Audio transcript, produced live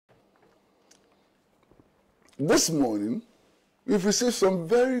this morning, we've received some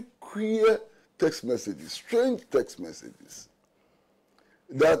very queer text messages, strange text messages,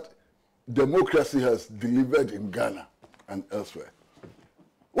 that democracy has delivered in Ghana and elsewhere.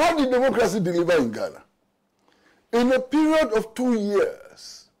 What did democracy deliver in Ghana? In a period of 2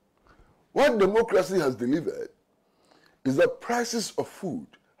 years, what democracy has delivered is that prices of food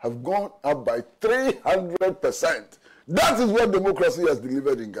have gone up by 300%. That is what democracy has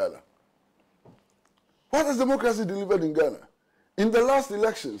delivered in Ghana. What has democracy delivered in Ghana? In the last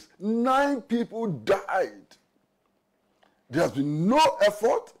elections, 9 people died. There has been no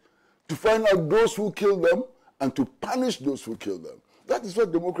effort to find out those who killed them and to punish those who killed them. That is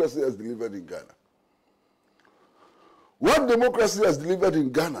what democracy has delivered in Ghana. What democracy has delivered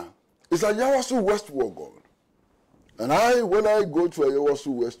in Ghana is a Yawasu West Wuogon. And when I go to a Yawasu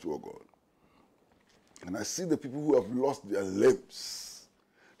West Wuogon, and I see the people who have lost their limbs,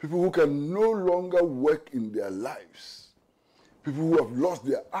 people who can no longer work in their lives, people who have lost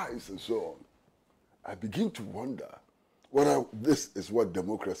their eyes and so on, I begin to wonder whether this is what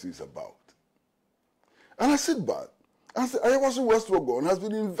democracy is about. And I sit back and say, Ayawasu West Wuogon has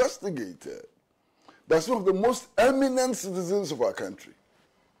been investigated by some of the most eminent citizens of our country.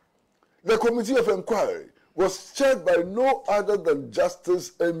 The Committee of Inquiry was chaired by no other than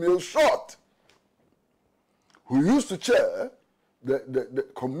Justice Emil Short, who used to chair the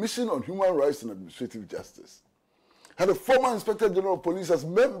Commission on Human Rights and Administrative Justice, had a former Inspector General of Police as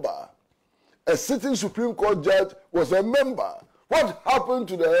member. A sitting Supreme Court judge was a member. What happened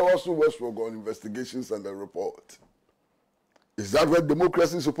to the Ayawasu West Wuogon investigations and the report? Is that what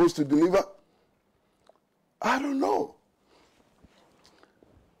democracy is supposed to deliver? I don't know.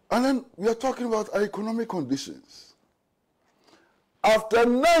 And then we are talking about our economic conditions. After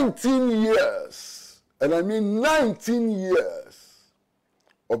 19 years, and I mean 19 years,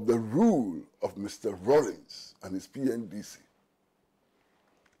 of the rule of Mr. Rawlings and his PNDC,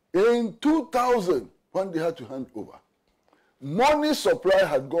 in 2000, when they had to hand over, money supply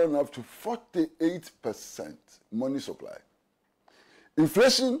had gone up to 48%. Money supply.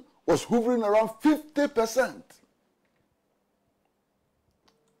 Inflation was hovering around 50%.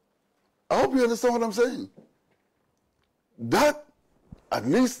 I hope you understand what I'm saying. That, at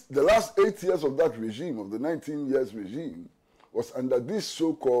least the last 8 years of that regime, of the 19 years regime, was under this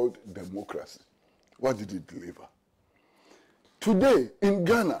so-called democracy. What did it deliver? Today, in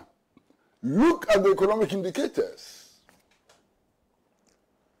Ghana, look at the economic indicators.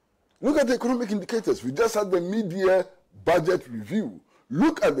 Look at the economic indicators. We just had the mid-year budget review.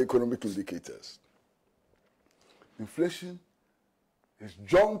 Look at the economic indicators. Inflation has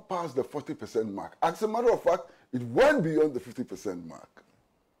jumped past the 40% mark. As a matter of fact, it went beyond the 50% mark.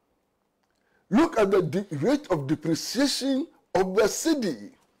 Look at the rate of depreciation of the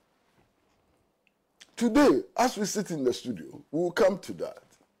cedi. Today, as we sit in the studio, we will come to that.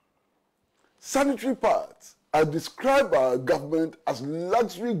 Sanitary pads are described by our government as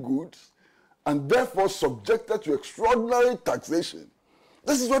luxury goods and therefore subjected to extraordinary taxation.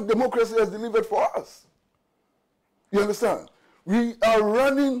 This is what democracy has delivered for us. You understand? We are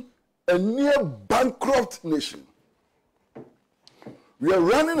running a near bankrupt nation. We are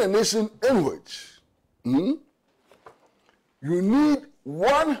running a nation in which you need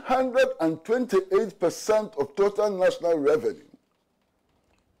 128% of total national revenue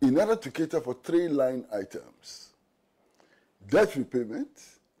in order to cater for 3 line items: debt repayment,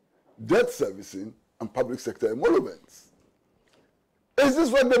 debt servicing, and public sector emoluments. Is this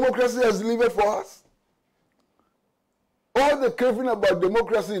what democracy has delivered for us? All the craving about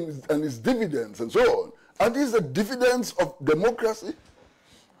democracy and its dividends and so on, are these the dividends of democracy?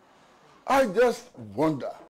 I just wonder